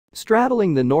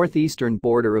Straddling the northeastern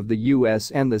border of the US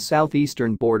and the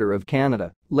southeastern border of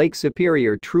Canada, Lake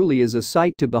Superior truly is a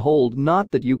sight to behold,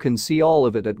 not that you can see all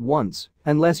of it at once,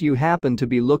 unless you happen to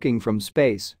be looking from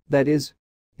space, that is.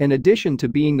 In addition to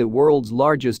being the world's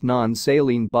largest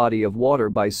non-saline body of water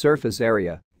by surface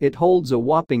area, it holds a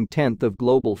whopping tenth of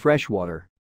global freshwater.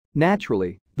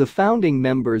 Naturally, the founding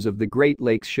members of the Great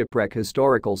Lakes Shipwreck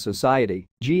Historical Society,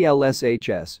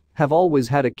 GLSHS, have always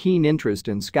had a keen interest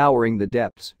in scouring the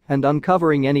depths and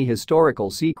uncovering any historical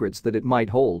secrets that it might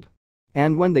hold.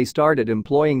 And when they started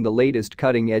employing the latest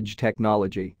cutting-edge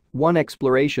technology, one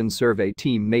exploration survey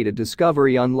team made a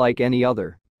discovery unlike any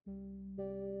other.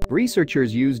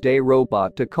 Researchers used a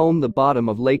robot to comb the bottom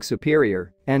of Lake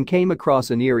Superior and came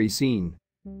across an eerie scene.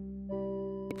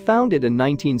 Founded in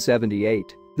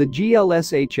 1978, the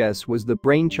GLSHS was the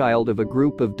brainchild of a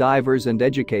group of divers and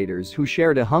educators who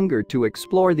shared a hunger to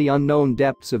explore the unknown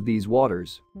depths of these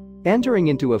waters. Entering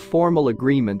into a formal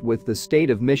agreement with the state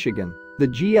of Michigan, the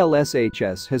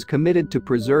GLSHS has committed to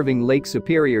preserving Lake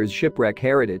Superior's shipwreck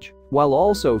heritage while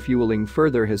also fueling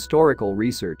further historical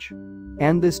research.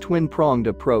 And this twin-pronged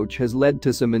approach has led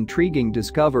to some intriguing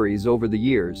discoveries over the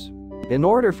years. In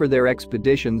order for their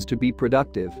expeditions to be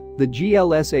productive, the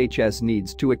GLSHS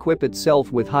needs to equip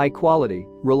itself with high-quality,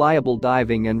 reliable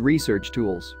diving and research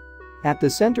tools. At the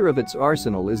center of its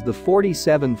arsenal is the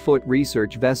 47-foot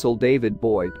research vessel David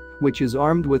Boyd, which is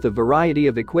armed with a variety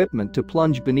of equipment to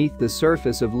plunge beneath the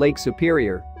surface of Lake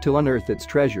Superior to unearth its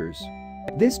treasures.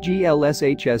 This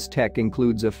GLSHS tech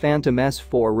includes a Phantom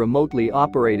S4 remotely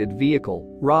operated vehicle,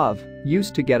 ROV,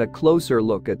 used to get a closer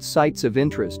look at sites of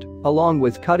interest, along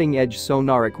with cutting-edge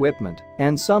sonar equipment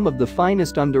and some of the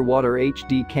finest underwater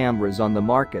HD cameras on the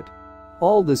market.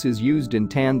 All this is used in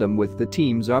tandem with the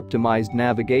team's optimized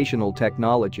navigational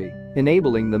technology,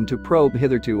 enabling them to probe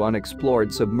hitherto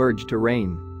unexplored submerged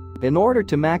terrain. In order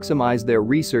to maximize their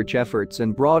research efforts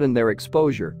and broaden their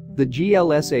exposure, the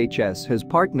GLSHS has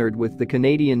partnered with the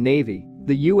Canadian Navy,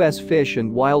 the U.S. Fish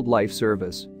and Wildlife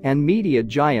Service, and media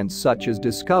giants such as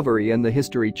Discovery and the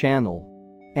History Channel.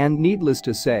 And needless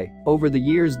to say, over the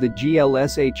years the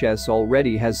GLSHS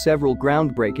already has several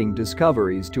groundbreaking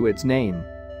discoveries to its name.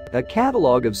 A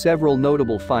catalog of several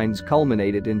notable finds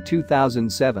culminated in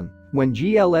 2007, when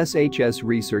GLSHS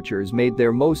researchers made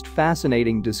their most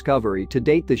fascinating discovery to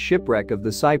date, the shipwreck of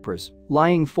the Cypress,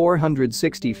 lying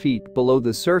 460 feet below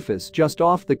the surface just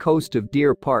off the coast of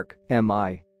Deer Park,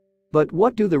 MI. But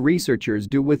what do the researchers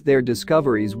do with their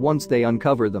discoveries once they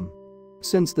uncover them?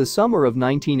 Since the summer of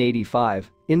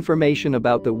 1985, information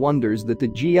about the wonders that the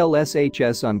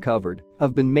GLSHS uncovered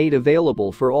have been made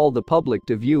available for all the public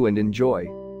to view and enjoy.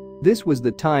 This was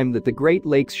the time that the Great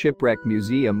Lakes Shipwreck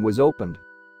Museum was opened.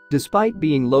 Despite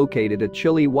being located at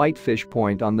chilly Whitefish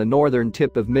Point on the northern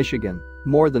tip of Michigan,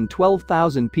 more than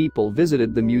 12,000 people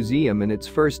visited the museum in its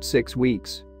first 6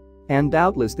 weeks. And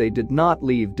doubtless they did not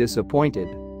leave disappointed.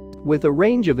 With a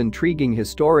range of intriguing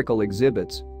historical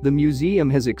exhibits, the museum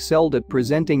has excelled at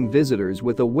presenting visitors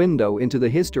with a window into the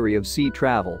history of sea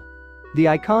travel. The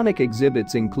iconic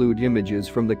exhibits include images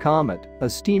from the Comet, a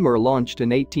steamer launched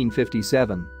in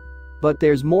 1857. But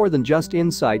there's more than just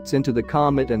insights into the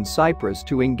Comet and Cypress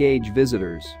to engage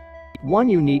visitors. One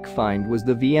unique find was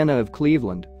the Vienna of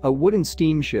Cleveland, a wooden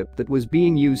steamship that was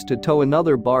being used to tow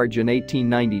another barge in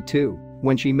 1892,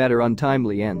 when she met her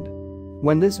untimely end.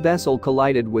 When this vessel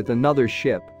collided with another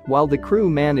ship, while the crew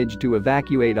managed to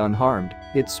evacuate unharmed,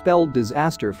 it spelled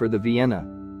disaster for the Vienna.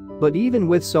 But even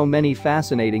with so many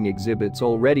fascinating exhibits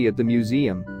already at the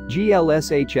museum,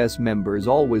 GLSHS members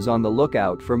always on the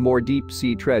lookout for more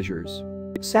deep-sea treasures.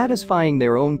 Satisfying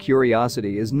their own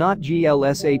curiosity is not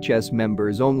GLSHS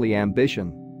members' only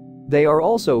ambition. They are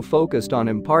also focused on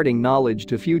imparting knowledge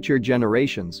to future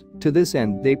generations. To this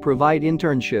end, they provide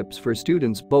internships for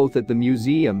students both at the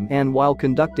museum and while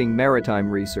conducting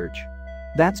maritime research.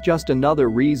 That's just another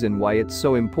reason why it's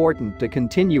so important to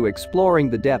continue exploring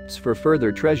the depths for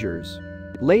further treasures.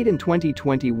 Late in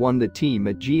 2021, the team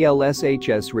at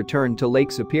GLSHS returned to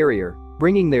Lake Superior,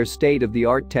 bringing their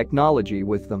state-of-the-art technology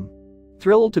with them.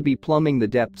 Thrilled to be plumbing the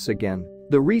depths again,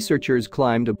 the researchers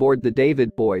climbed aboard the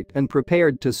David Boyd and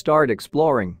prepared to start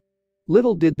exploring.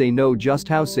 Little did they know just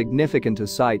how significant a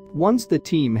sight. Once the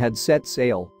team had set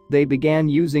sail, they began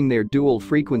using their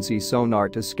dual-frequency sonar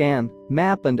to scan,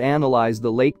 map and analyze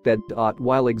the lakebed.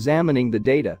 While examining the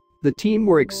data, the team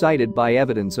were excited by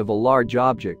evidence of a large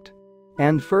object.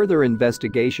 And further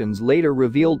investigations later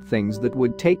revealed things that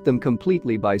would take them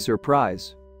completely by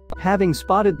surprise. Having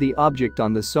spotted the object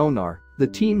on the sonar, the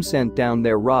team sent down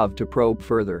their ROV to probe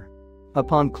further.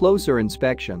 Upon closer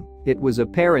inspection, it was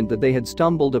apparent that they had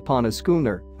stumbled upon a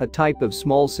schooner, a type of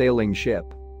small sailing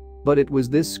ship. But it was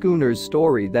this schooner's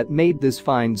story that made this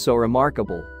find so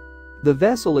remarkable. The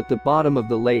vessel at the bottom of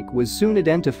the lake was soon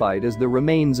identified as the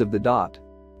remains of the Dot.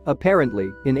 Apparently,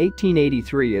 in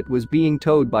 1883 it was being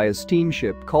towed by a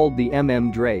steamship called the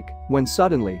Drake, when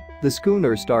suddenly, the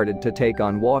schooner started to take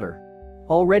on water.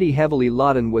 Already heavily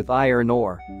laden with iron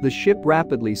ore, the ship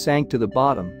rapidly sank to the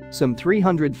bottom, some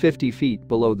 350 feet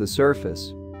below the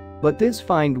surface. But this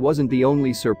find wasn't the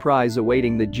only surprise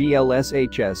awaiting the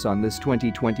GLSHS on this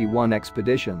 2021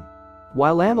 expedition.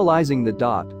 While analyzing the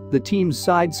Dot, the team's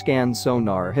side-scan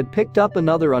sonar had picked up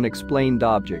another unexplained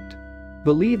object.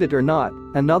 Believe it or not,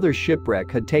 another shipwreck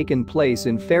had taken place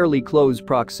in fairly close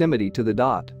proximity to the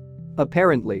Dot.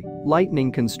 Apparently,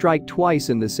 lightning can strike twice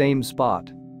in the same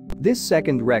spot. This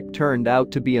second wreck turned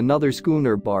out to be another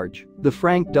schooner barge, the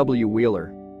Frank W.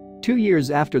 Wheeler. 2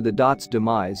 years after the Dot's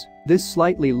demise, this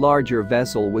slightly larger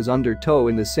vessel was under tow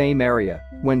in the same area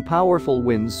when powerful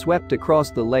winds swept across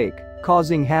the lake,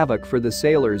 causing havoc for the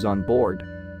sailors on board.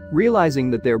 Realizing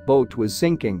that their boat was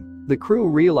sinking, the crew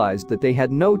realized that they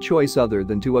had no choice other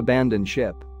than to abandon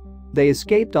ship. They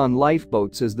escaped on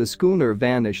lifeboats as the schooner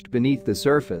vanished beneath the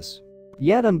surface.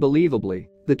 Yet unbelievably,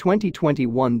 the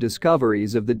 2021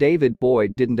 discoveries of the David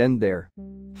Boyd didn't end there.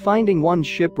 Finding one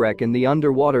shipwreck in the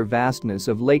underwater vastness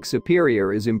of Lake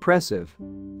Superior is impressive.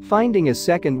 Finding a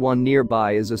second one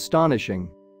nearby is astonishing.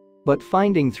 But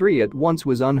finding 3 at once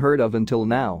was unheard of until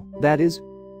now, that is.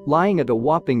 Lying at a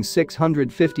whopping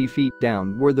 650 feet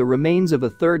down were the remains of a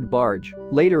third barge,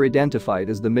 later identified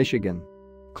as the Michigan.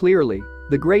 Clearly,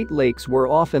 the Great Lakes were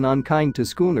often unkind to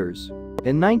schooners.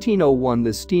 In 1901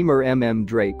 the steamer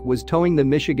Drake was towing the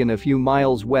Michigan a few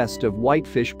miles west of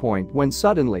Whitefish Point when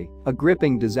suddenly, a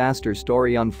gripping disaster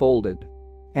story unfolded.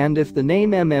 And if the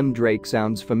name Drake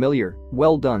sounds familiar,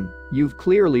 well done, you've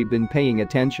clearly been paying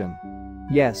attention.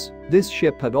 Yes, this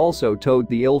ship had also towed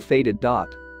the ill-fated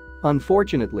Dot.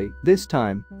 Unfortunately, this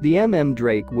time, the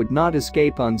Drake would not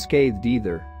escape unscathed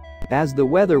either. As the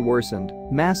weather worsened,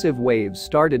 massive waves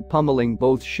started pummeling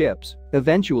both ships,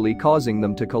 eventually causing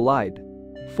them to collide.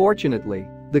 Fortunately,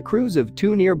 the crews of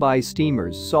 2 nearby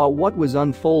steamers saw what was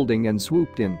unfolding and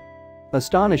swooped in.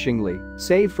 Astonishingly,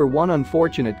 save for one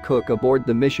unfortunate cook aboard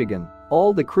the Michigan,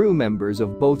 all the crew members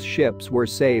of both ships were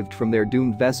saved from their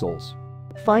doomed vessels.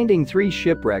 Finding 3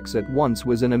 shipwrecks at once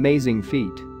was an amazing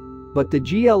feat. But the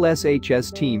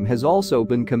GLSHS team has also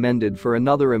been commended for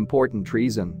another important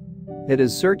reason. It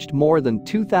has searched more than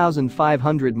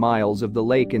 2,500 miles of the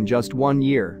lake in just 1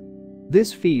 year.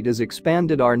 This feat has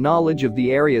expanded our knowledge of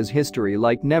the area's history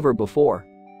like never before.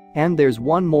 And there's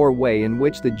one more way in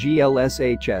which the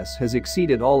GLSHS has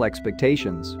exceeded all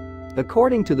expectations.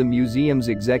 According to the museum's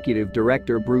executive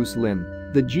director Bruce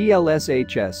Lynn, the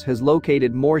GLSHS has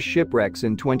located more shipwrecks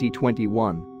in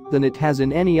 2021 than it has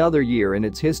in any other year in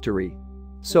its history.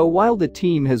 So while the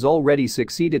team has already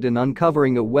succeeded in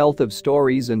uncovering a wealth of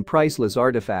stories and priceless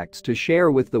artifacts to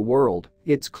share with the world,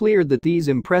 it's clear that these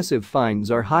impressive finds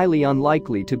are highly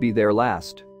unlikely to be their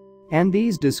last. And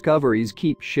these discoveries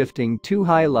keep shifting too,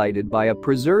 highlighted by a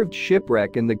preserved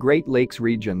shipwreck in the Great Lakes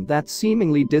region that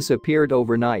seemingly disappeared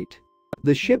overnight.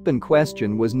 The ship in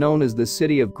question was known as the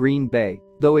City of Green Bay,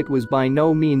 though it was by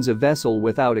no means a vessel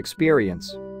without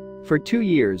experience. For 2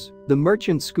 years, the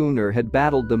merchant schooner had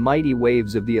battled the mighty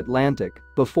waves of the Atlantic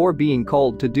before being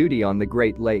called to duty on the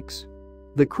Great Lakes.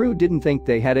 The crew didn't think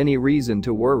they had any reason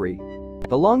to worry.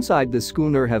 Alongside the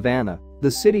schooner Havana, the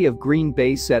City of Green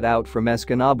Bay set out from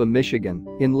Escanaba, Michigan,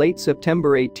 in late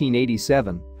September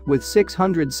 1887, with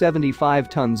 675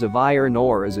 tons of iron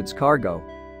ore as its cargo.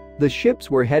 The ships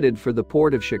were headed for the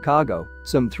port of Chicago,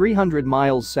 some 300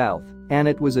 miles south, and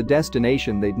it was a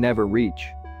destination they'd never reach.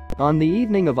 On the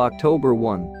evening of October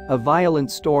 1, a violent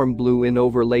storm blew in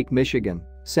over Lake Michigan,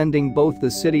 sending both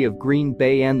the City of Green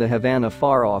Bay and the Havana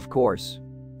far off course.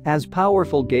 As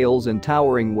powerful gales and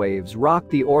towering waves rocked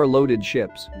the ore-loaded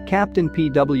ships, Captain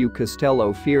P.W.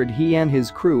 Costello feared he and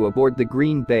his crew aboard the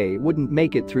Green Bay wouldn't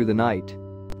make it through the night.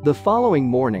 The following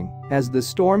morning, as the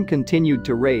storm continued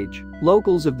to rage,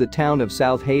 locals of the town of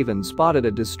South Haven spotted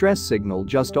a distress signal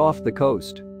just off the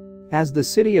coast. As the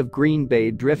City of Green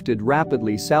Bay drifted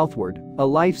rapidly southward, a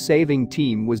life-saving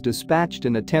team was dispatched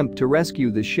in an attempt to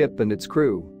rescue the ship and its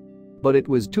crew. But it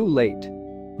was too late.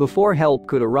 Before help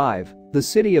could arrive, the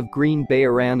City of Green Bay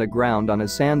ran aground on a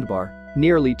sandbar,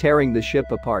 nearly tearing the ship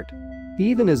apart.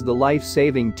 Even as the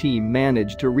life-saving team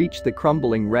managed to reach the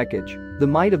crumbling wreckage, the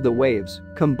might of the waves,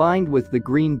 combined with the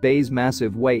Green Bay's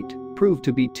massive weight, proved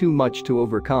to be too much to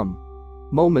overcome.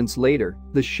 Moments later,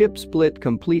 the ship split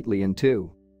completely in 2.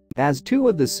 As 2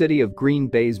 of the City of Green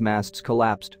Bay's masts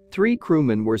collapsed, 3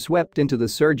 crewmen were swept into the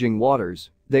surging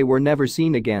waters. They were never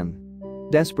seen again.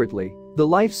 Desperately, the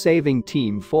life-saving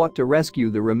team fought to rescue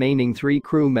the remaining 3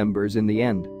 crew members. In the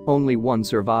end, only one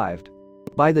survived.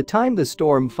 By the time the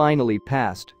storm finally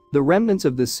passed, the remnants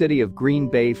of the city of Green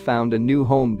Bay found a new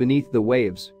home beneath the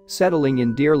waves, settling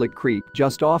in Deerlick Creek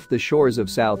just off the shores of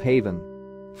South Haven.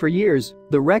 For years,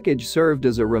 the wreckage served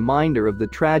as a reminder of the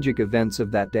tragic events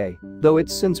of that day, though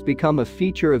it's since become a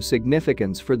feature of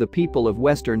significance for the people of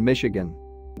Western Michigan.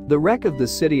 The wreck of the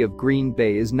city of Green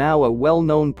Bay is now a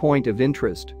well-known point of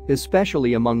interest,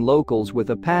 especially among locals with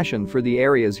a passion for the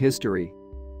area's history.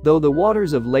 Though the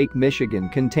waters of Lake Michigan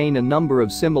contain a number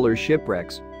of similar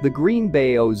shipwrecks, the Green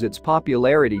Bay owes its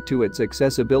popularity to its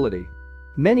accessibility.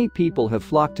 Many people have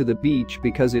flocked to the beach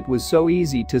because it was so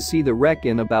easy to see the wreck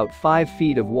in about 5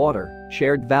 feet of water,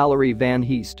 shared Valerie Van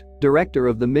Heest, director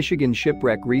of the Michigan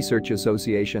Shipwreck Research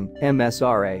Association,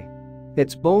 MSRA.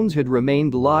 Its bones had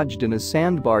remained lodged in a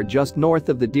sandbar just north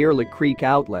of the Deerlick Creek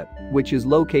outlet, which is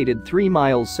located 3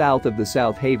 miles south of the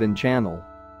South Haven Channel.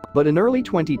 But in early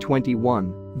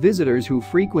 2021, visitors who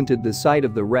frequented the site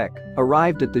of the wreck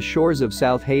arrived at the shores of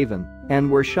South Haven and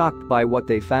were shocked by what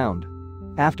they found.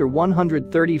 After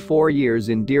 134 years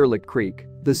in Deerlick Creek,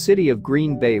 the city of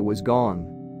Green Bay was gone.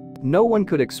 No one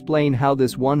could explain how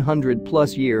this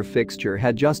 100-plus-year fixture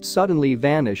had just suddenly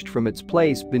vanished from its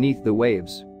place beneath the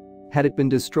waves. Had it been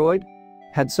destroyed?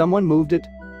 Had someone moved it?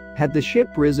 Had the ship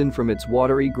risen from its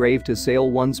watery grave to sail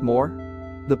once more?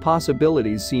 The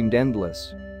possibilities seemed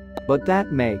endless. But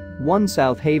that May, one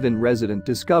South Haven resident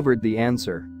discovered the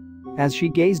answer. As she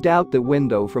gazed out the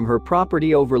window from her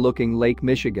property overlooking Lake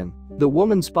Michigan, the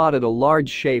woman spotted a large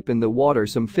shape in the water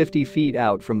some 50 feet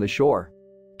out from the shore.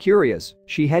 Curious,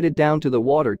 she headed down to the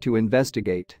water to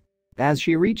investigate. As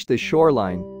she reached the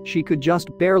shoreline, she could just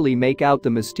barely make out the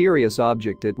mysterious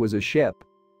object. It was a ship.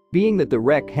 Being that the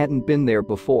wreck hadn't been there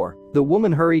before, the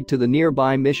woman hurried to the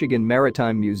nearby Michigan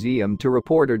Maritime Museum to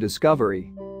report her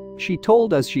discovery. She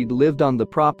told us she'd lived on the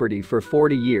property for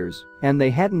 40 years, and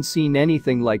they hadn't seen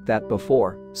anything like that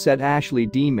before, said Ashley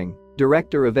Deeming,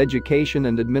 Director of Education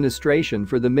and Administration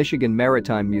for the Michigan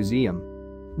Maritime Museum.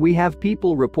 We have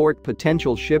people report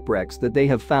potential shipwrecks that they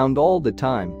have found all the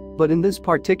time, but in this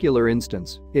particular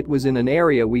instance, it was in an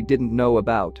area we didn't know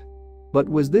about. But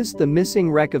was this the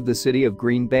missing wreck of the city of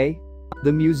Green Bay?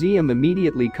 The museum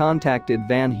immediately contacted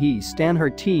Van Heest and her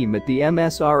team at the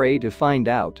MSRA to find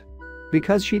out.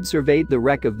 Because she'd surveyed the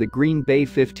wreck of the Green Bay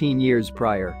 15 years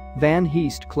prior, Van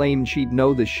Heest claimed she'd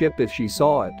know the ship if she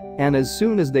saw it, and as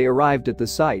soon as they arrived at the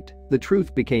site, the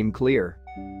truth became clear.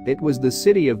 It was the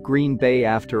city of Green Bay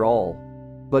after all.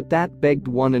 But that begged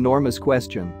one enormous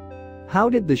question. How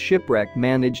did the shipwreck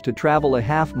manage to travel a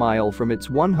half-mile from its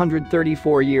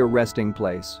 134-year resting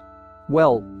place?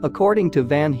 Well, according to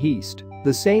Van Heest,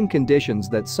 the same conditions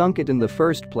that sunk it in the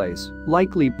first place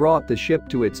likely brought the ship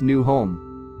to its new home.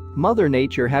 Mother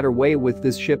Nature had her way with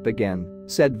this ship again,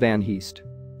 said Van Heest.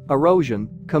 Erosion,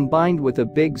 combined with a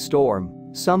big storm,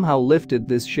 somehow lifted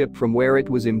this ship from where it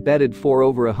was embedded for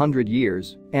over 100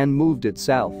 years and moved it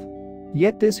south.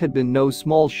 Yet this had been no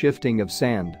small shifting of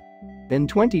sand. In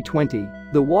 2020,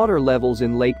 the water levels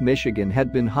in Lake Michigan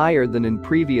had been higher than in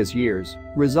previous years,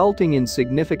 resulting in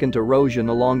significant erosion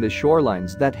along the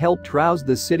shorelines that helped rouse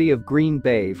the city of Green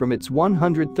Bay from its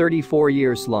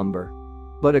 134-year slumber.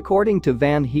 But according to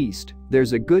Van Heest,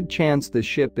 there's a good chance the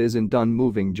ship isn't done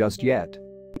moving just yet.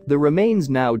 The remains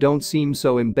now don't seem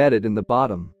so embedded in the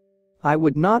bottom. I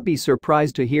would not be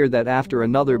surprised to hear that after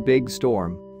another big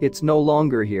storm, it's no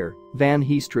longer here, Van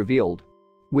Heest revealed.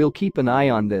 We'll keep an eye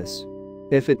on this.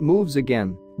 If it moves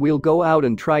again, we'll go out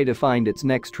and try to find its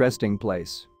next resting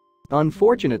place.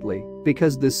 Unfortunately,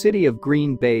 because the city of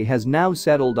Green Bay has now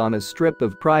settled on a strip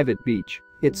of private beach,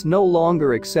 it's no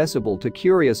longer accessible to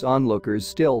curious onlookers.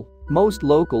 Still, most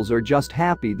locals are just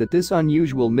happy that this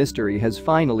unusual mystery has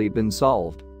finally been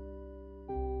solved.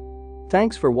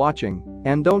 Thanks for watching,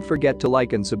 and don't forget to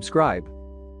like and subscribe.